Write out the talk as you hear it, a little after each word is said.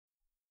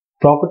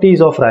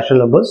properties of rational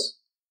numbers.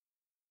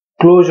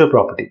 Closure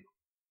property.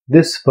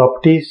 This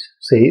property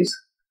says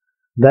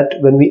that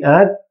when we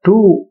add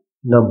two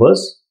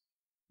numbers,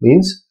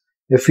 means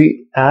if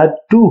we add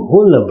two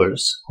whole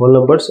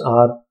numbers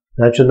are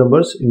natural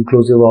numbers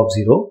inclusive of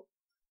 0.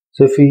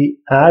 So if we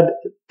add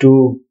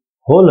two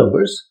whole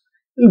numbers,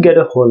 you'll get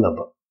a whole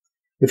number.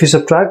 If you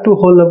subtract two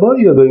whole number,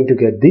 you're going to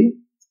get the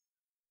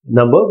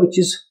number which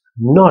is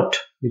not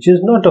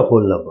a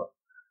whole number.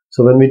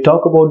 So when we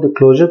talk about the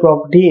closure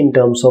property in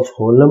terms of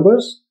whole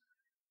numbers,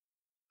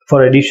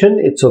 for addition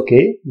it's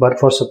okay, but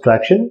for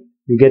subtraction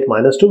you get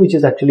 -2, which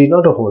is actually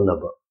not a whole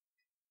number.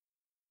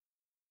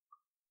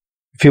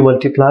 If you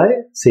multiply,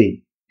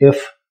 see,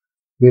 if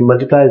we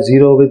multiply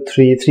 0 with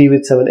 3, 3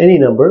 with 7, any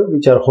number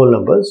which are whole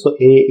numbers, so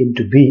a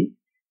into b,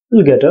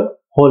 you'll get a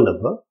whole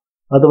number.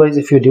 Otherwise,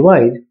 if you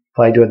divide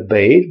 5 divided by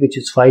 8, which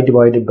is 5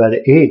 divided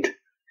by 8,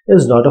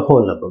 is not a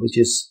whole number,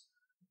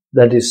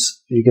 that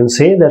is, you can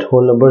say that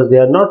whole numbers, they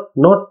are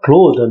not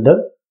closed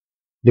under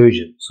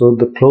division. So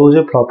the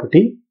closure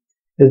property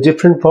is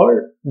different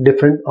for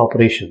different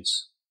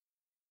operations.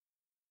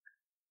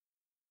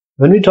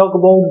 When we talk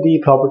about the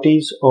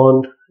properties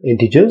on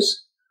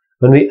integers,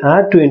 when we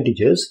add two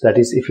integers, that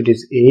is, if it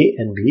is a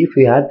and b, if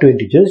we add two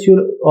integers,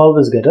 you'll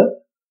always get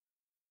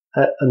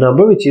a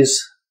number which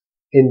is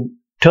in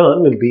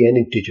turn will be an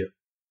integer.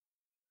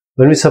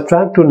 When we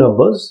subtract two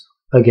numbers,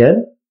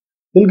 again,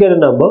 we'll get a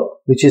number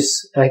which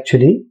is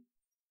actually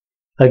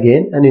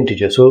again an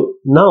integer. So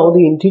now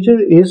the integer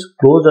is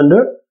closed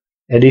under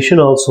addition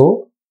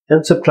also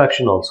and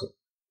subtraction also.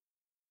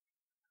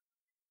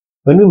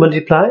 When we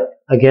multiply,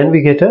 again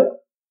we get a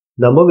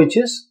number which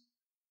is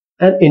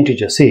an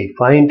integer. See,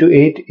 5 into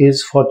 8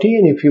 is 40,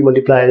 and if you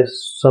multiply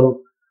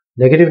some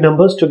negative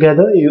numbers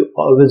together, you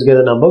always get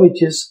a number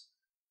which is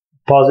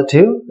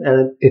positive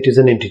and it is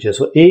an integer.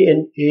 So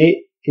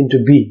a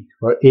into b,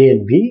 or a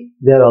and b,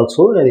 they are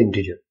also an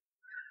integer.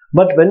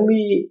 But when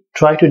we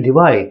try to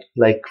divide,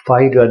 like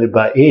 5 divided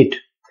by 8,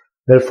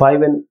 where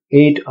 5 and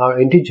 8 are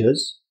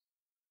integers,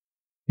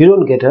 you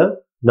don't get a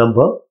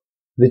number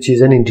which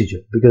is an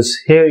integer, because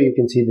here you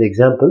can see the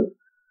example.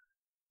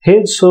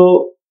 Here,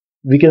 so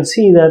we can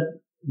see that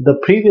the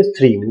previous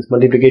three, means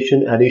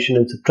multiplication, addition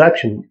and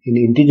subtraction, in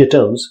integer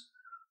terms,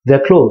 they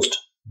are closed,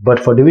 but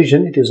for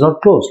division it is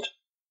not closed.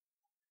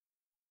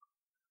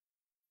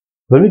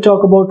 When we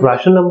talk about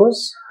rational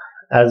numbers,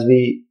 as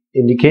we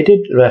indicated,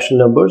 rational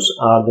numbers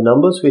are the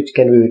numbers which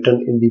can be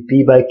written in the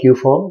p by q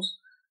forms.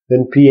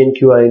 When p and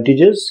q are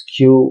integers,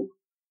 q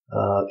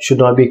should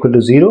not be equal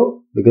to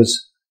 0,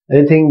 because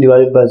anything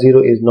divided by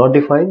 0 is not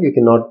defined. You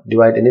cannot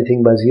divide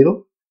anything by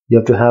 0. You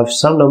have to have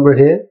some number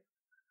here.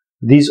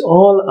 These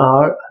are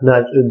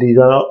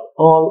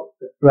all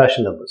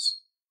rational numbers.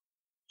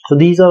 So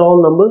these are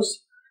all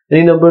numbers.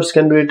 Any numbers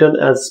can be written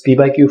as p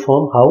by q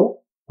form. How?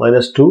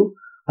 -2.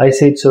 I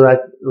say it's a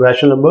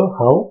rational number.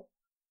 How?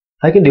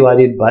 I can divide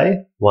it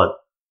by 1.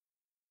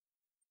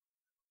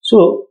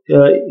 So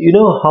you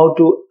know how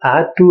to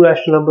add two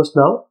rational numbers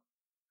now.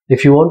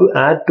 If you want to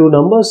add two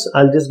numbers,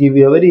 I'll just give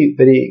you a very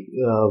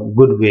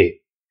good way.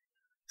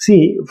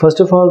 See, first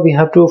of all, we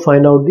have to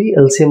find out the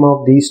LCM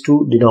of these two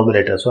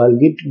denominators. So I'll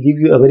give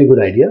you a very good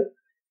idea.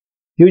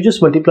 You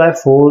just multiply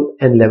 4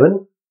 and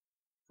 11,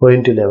 4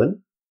 into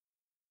 11.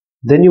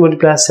 Then you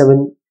multiply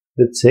 7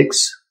 with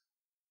 6.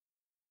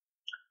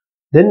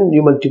 Then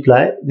you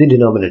multiply the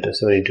denominator,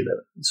 7 into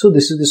 11. So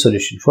this is the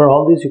solution. For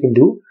all this, you can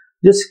do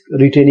just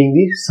retaining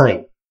the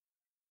sign.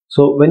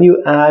 So when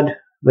you add,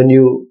 when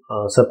you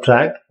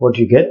subtract, what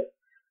you get?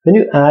 When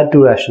you add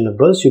two rational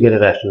numbers, you get a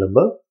rational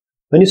number.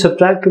 When you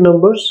subtract two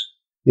numbers,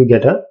 you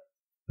get a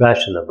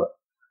rational number.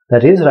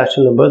 That is,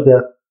 rational numbers, they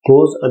are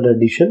closed under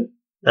addition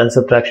and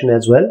subtraction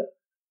as well.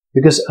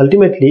 Because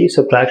ultimately,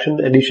 subtraction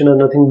and addition are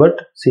nothing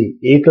but, see,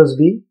 a plus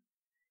b.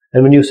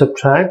 And when you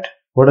subtract,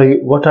 what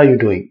are you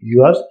doing?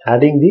 You are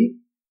adding the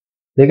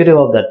negative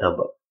of that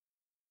number.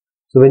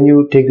 So when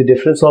you take the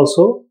difference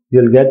also,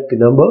 you'll get the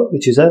number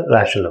which is a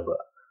rational number.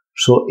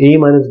 So a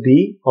minus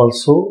b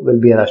also will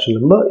be a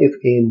rational number if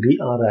a and b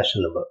are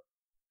rational number.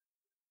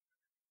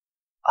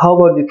 How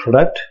about the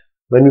product?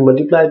 When we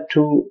multiply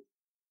to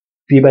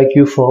p by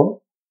q form,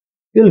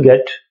 you'll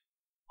get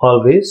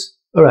always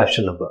a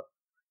rational number.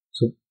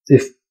 So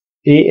if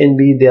a and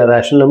b, they are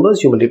rational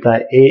numbers, you multiply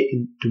a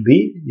into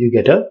b, you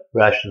get a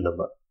rational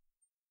number.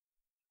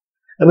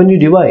 And when you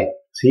divide,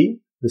 see,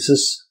 this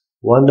is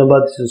one number,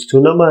 this is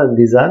two number, and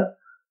these are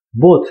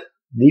both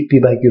the p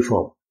by q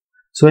form.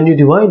 So when you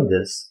divide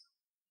this,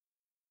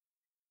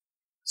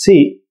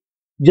 see,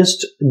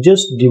 just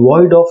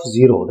devoid of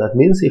 0. That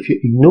means if you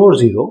ignore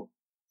 0,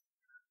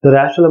 the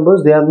rational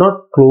numbers, they are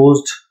not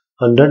closed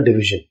under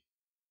division.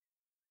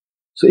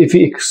 So if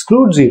you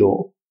exclude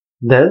 0,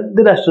 then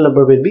the rational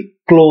number will be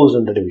closed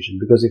under division.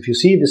 Because if you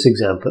see this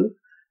example,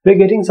 we are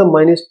getting some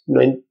minus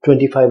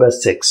 25 by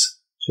 6.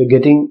 So you're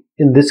getting,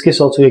 in this case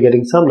also, you're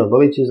getting some number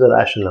which is a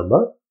rational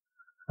number.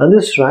 And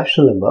this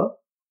rational number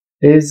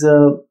is,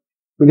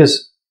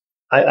 because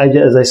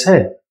as I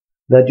said,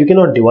 that you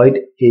cannot divide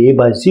a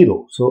by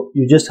 0. So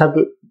you just have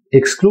to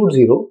exclude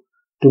 0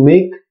 to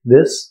make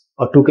this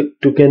or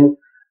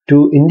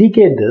to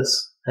indicate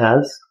this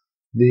as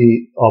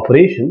the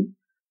operation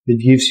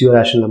which gives you a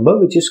rational number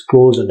which is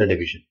closed under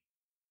division.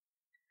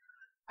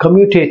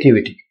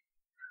 Commutativity.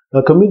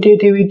 Now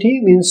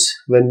commutativity means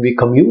when we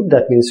commute,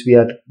 that means we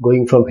are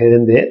going from here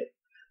and there.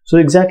 So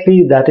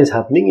exactly that is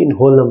happening in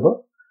whole number.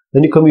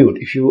 When you commute,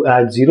 if you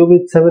add 0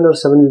 with 7 or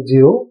 7 with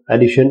 0,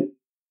 addition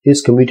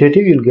is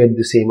commutative, you'll get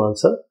the same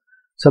answer.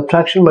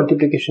 Subtraction,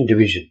 multiplication,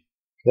 division,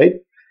 right?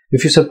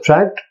 If you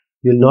subtract,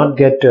 you'll not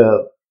get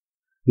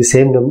the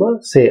same number.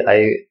 Say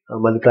I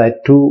multiply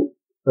 2,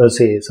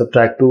 say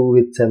subtract 2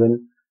 with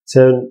 7,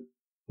 7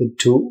 with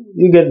 2,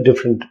 you get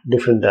different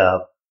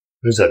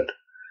result.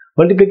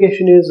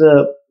 Multiplication is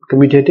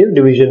commutative,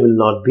 division will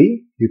not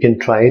be. You can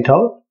try it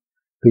out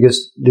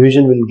because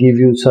division will give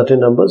you certain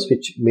numbers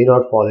which may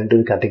not fall into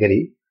the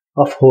category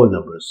of whole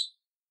numbers.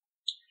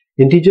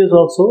 Integers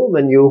also,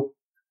 when you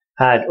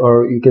add,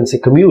 or you can say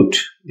commute,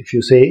 if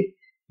you say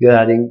you're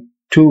adding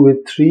 2 with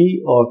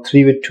 3 or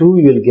 3 with 2,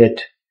 you will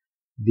get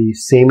the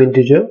same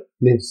integer,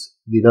 means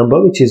the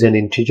number which is an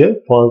integer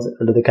falls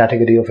under the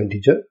category of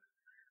integer.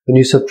 When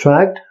you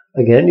subtract,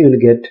 again you will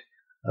get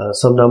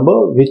some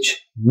number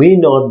which may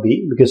not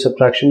be, because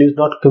subtraction is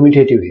not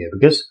commutative here.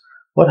 Because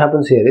what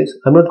happens here is,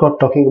 I'm not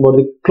talking about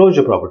the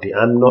closure property,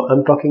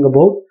 I'm talking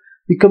about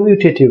the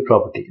commutative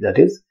property. That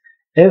is,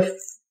 if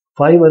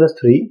 5 minus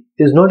 3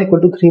 is not equal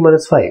to 3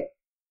 minus 5.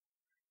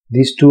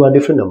 These two are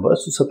different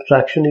numbers, so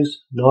subtraction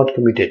is not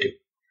commutative.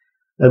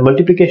 And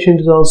multiplication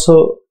is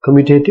also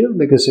commutative,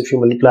 because if you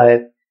multiply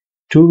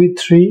 2 with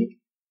 3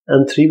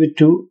 and 3 with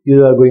 2,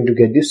 you are going to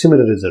get the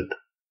similar result.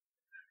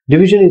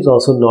 Division is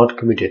also not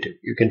commutative.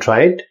 You can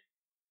try it.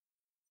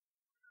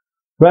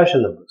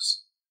 Rational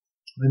numbers.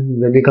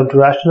 When we come to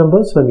rational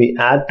numbers, when we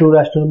add two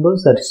rational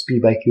numbers, that is P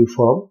by Q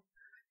form,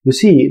 you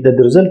see that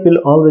the result will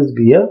always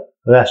be a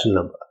rational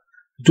number.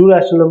 Two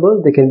rational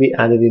numbers, they can be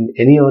added in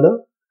any order.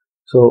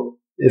 So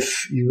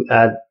if you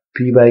add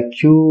P by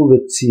Q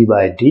with C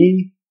by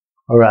D,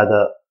 or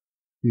rather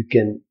you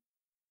can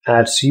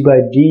add C by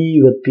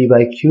D with P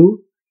by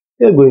Q,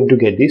 you are going to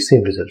get the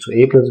same result. So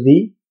A plus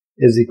B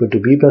is equal to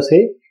B plus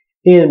A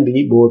and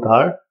B both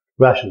are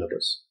rational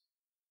numbers.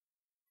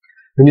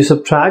 When you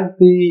subtract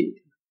the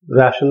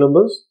rational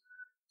numbers,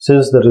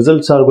 since the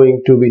results are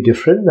going to be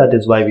different, that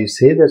is why we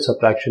say that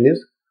subtraction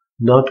is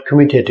not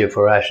commutative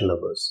for rational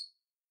numbers.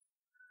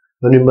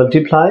 When you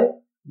multiply,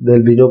 there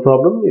will be no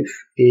problem if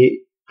A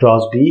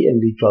cross B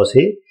and B cross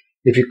A.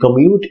 If you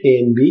commute A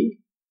and B,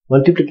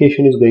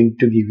 multiplication is going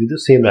to give you the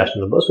same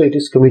rational number, so it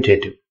is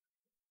commutative.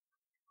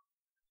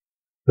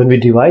 When we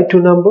divide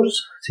two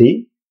numbers,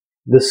 see,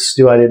 this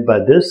divided by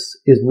this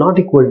is not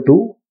equal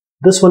to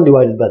this one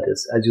divided by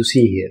this, as you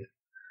see here.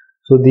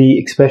 So the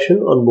expression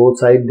on both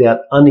sides, they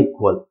are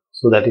unequal.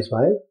 So that is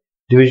why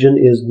division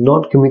is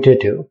not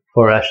commutative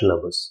for rational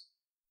numbers.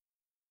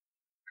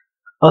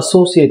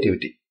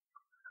 Associativity.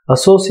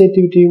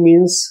 Associativity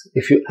means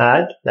if you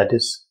add, that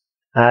is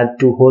add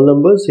two whole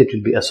numbers, it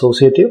will be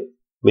associative,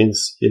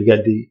 means you'll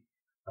get the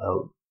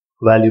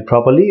value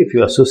properly. If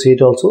you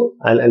associate also,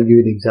 I'll give you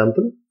an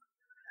example.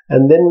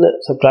 And then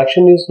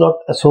subtraction is not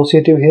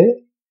associative here,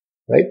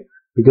 right?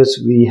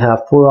 Because we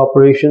have four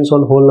operations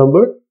on whole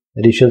number: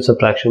 addition,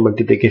 subtraction,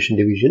 multiplication,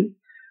 division.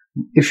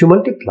 If you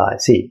multiply,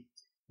 see,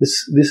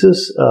 this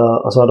is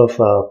a sort of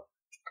a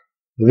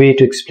way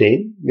to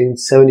explain,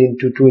 means 7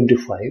 into 2 into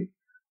 5.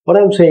 What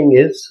I'm saying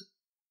is,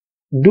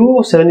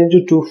 do 7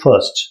 into 2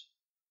 first,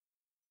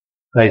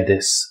 like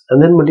this,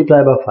 and then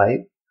multiply by 5.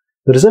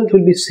 The result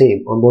will be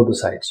same on both the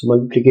sides. So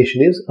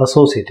multiplication is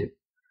associative.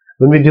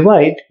 When we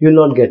divide, you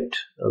will not get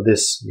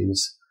this,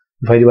 means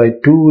if I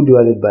divide 2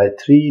 divided by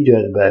 3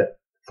 divided by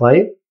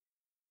 5,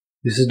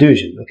 this is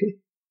division, okay?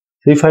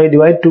 So if I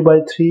divide 2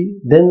 by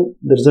 3, then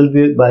the result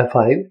will be by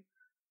 5.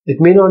 It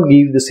may not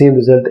give the same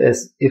result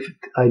as if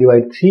I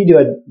divide 3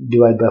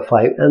 divide by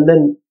 5 and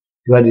then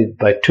divide it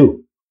by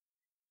 2.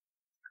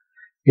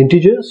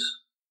 Integers,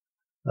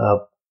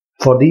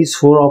 for these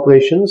four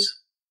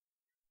operations,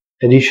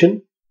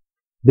 addition,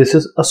 this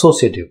is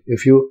associative.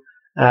 If you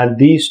add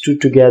these two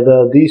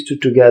together,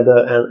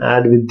 and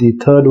add with the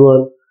third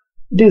one,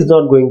 it is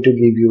not going to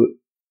give you,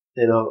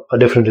 a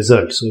different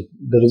result. So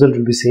the result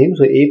will be same.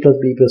 So A plus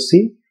B plus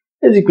C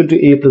is equal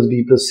to A plus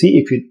B plus C.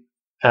 If you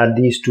add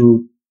these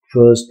two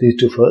first,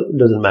 it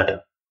doesn't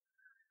matter.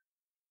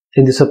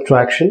 In the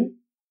subtraction,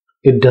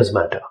 it does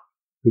matter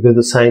because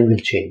the sign will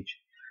change.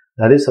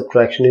 That is,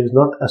 subtraction is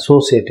not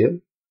associative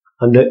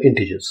under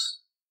integers.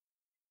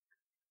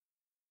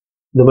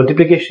 The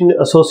multiplication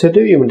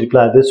associative, you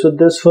multiply this with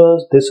this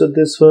first, this with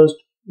this first,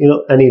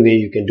 any way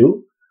you can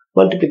do.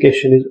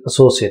 Multiplication is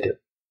associative.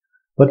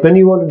 But when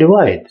you want to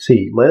divide,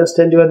 see, minus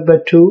 10 divided by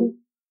 2,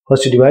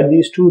 first you divide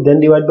these two, then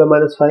divide by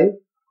minus 5,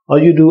 or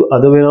you do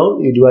other way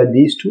around, you divide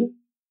these two,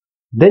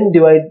 then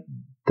divide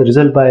the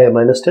result by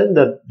minus 10,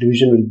 the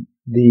division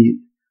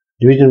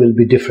will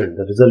be different,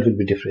 the result will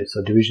be different.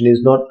 So division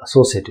is not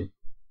associative.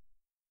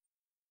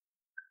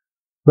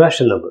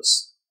 Rational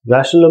numbers.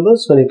 Rational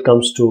numbers, when it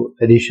comes to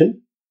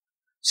addition,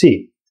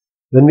 see,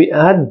 when we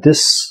add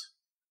this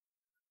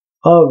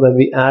Or when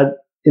we add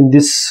in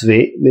this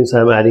way, means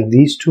I'm adding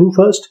these two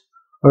first,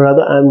 or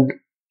rather I'm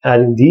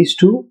adding these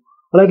two,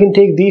 or I can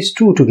take these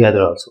two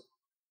together also.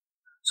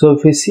 So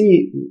if we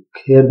see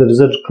here the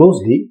result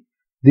closely,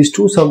 these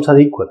two sums are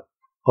equal,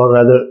 or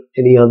rather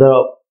any other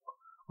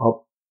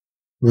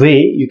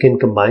way you can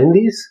combine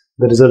these,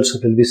 the results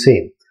will be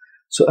same.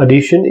 So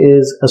addition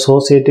is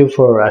associative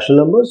for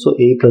rational numbers. So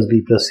a plus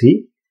b plus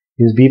c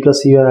means b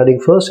plus c you are adding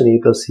first and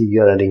a plus c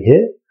you are adding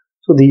here.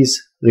 So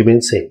these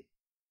remain same.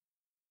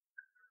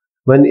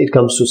 When it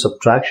comes to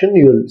subtraction,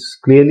 you will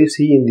clearly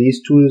see in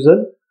these two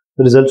results,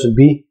 the results will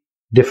be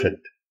different.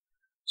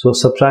 So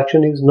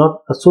subtraction is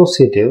not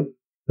associative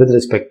with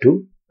respect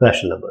to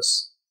rational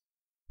numbers.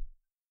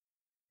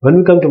 When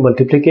we come to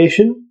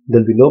multiplication,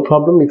 there will be no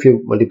problem if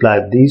you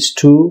multiply these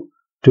two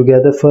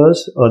together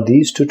first, or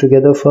these two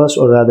together first,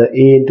 or rather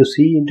a into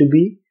c into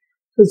b.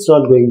 It's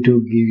not going to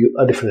give you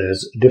a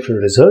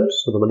different result.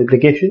 So the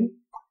multiplication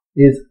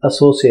is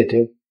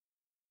associative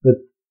with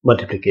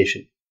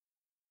multiplication.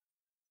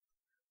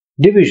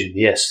 Division,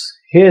 yes,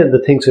 here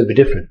the things will be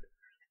different.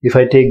 If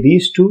I take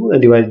these two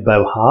and divide it by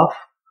half,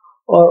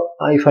 or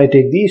if I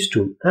take these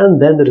two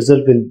and then the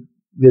result will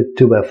be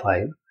 2 by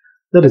 5,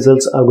 the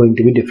results are going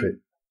to be different.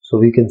 So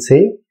we can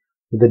say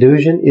that the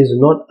division is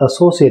not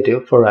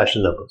associative for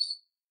rational numbers.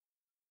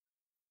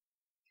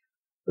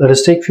 Let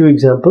us take few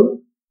examples.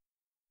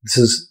 This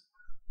is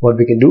what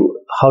we can do,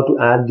 how to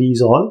add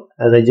these all,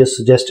 as I just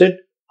suggested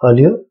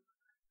earlier.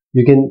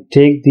 You can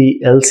take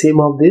the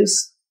LCM of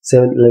this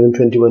 7, 11,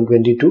 21,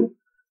 22,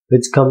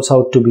 which comes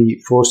out to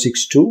be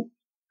 462,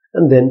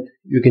 and then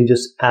you can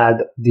just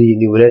add the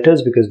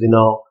numerators, because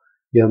now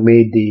you have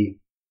made the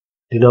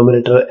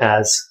denominator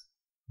as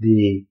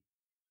the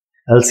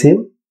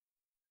LCM,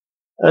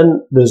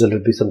 and the result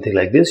will be something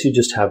like this. You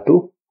just have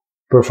to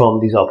perform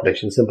these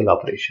operations, simple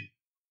operation.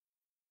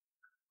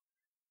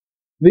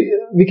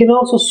 We can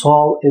also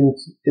solve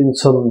in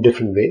some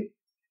different way.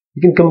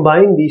 You can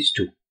combine these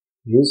two,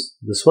 means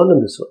this one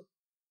and this one,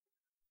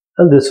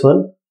 and this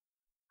one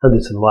and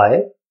this one.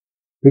 Why?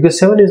 Because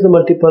 7 is the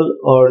multiple,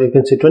 or you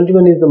can say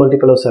 21 is the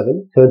multiple of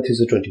 7, 7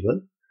 is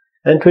 21,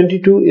 and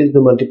 22 is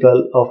the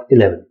multiple of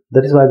 11.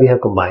 That is why we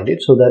have combined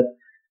it, so that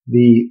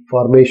the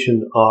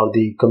formation or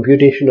the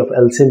computation of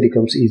LCM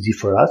becomes easy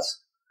for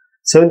us.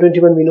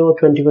 721 we know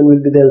 21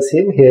 will be the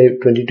LCM, here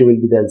 22 will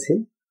be the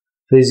LCM.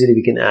 So easily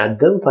we can add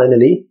them,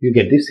 finally you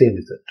get the same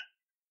result.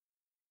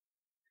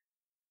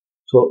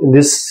 So in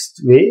this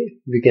way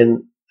we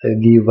can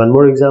give one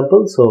more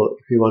example. So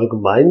if you want to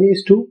combine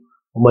these two,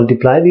 or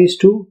multiply these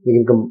two,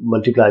 we can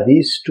multiply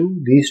these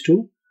two,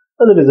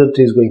 and the result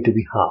is going to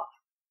be half.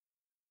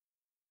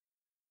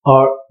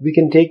 Or we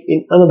can take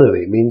in another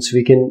way, means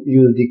we can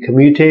use the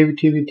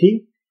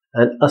commutativity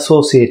and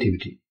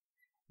associativity.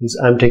 Means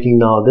I'm taking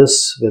now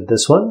this with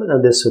this one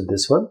and this with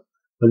this one.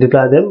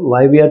 Multiply them.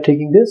 Why we are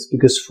taking this?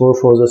 Because 4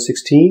 4s are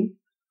 16,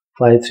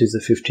 5 3s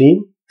are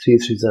 15, 3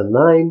 3s are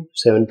 9,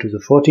 7 2s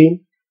are 14,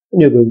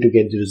 and you're going to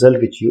get the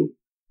result which you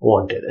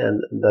wanted,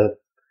 and the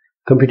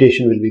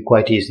computation will be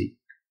quite easy.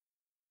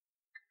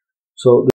 So